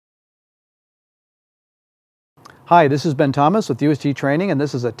Hi, this is Ben Thomas with UST Training, and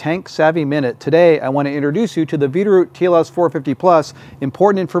this is a Tank Savvy Minute. Today, I want to introduce you to the Veeder-Root TLS-450PLUS,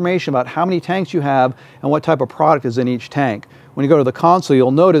 important information about how many tanks you have and what type of product is in each tank. When you go to the console,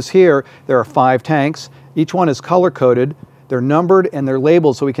 you'll notice here there are 5 tanks. Each one is color-coded. They're numbered and they're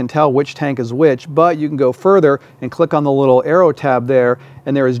labeled so we can tell which tank is which, but you can go further and click on the little arrow tab there,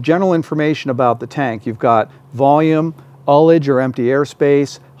 and there is general information about the tank. You've got volume, ullage or empty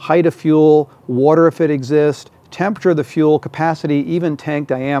airspace, height of fuel, water if it exists, temperature of the fuel, capacity, even tank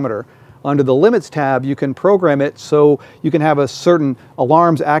diameter. Under the limits tab, you can program it so you can have a certain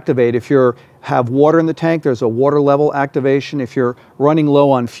alarms activate. If you have water in the tank, there's a water level activation. If you're running low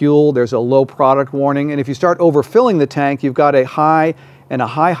on fuel, there's a low product warning. And if you start overfilling the tank, you've got a high and a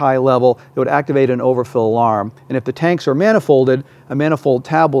high level that would activate an overfill alarm. And if the tanks are manifolded, a manifold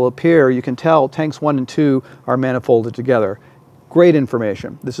tab will appear. You can tell tanks 1 and 2 are manifolded together. Great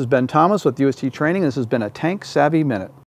information. This is Ben Thomas with UST Training. This has been a Tank Savvy Minute.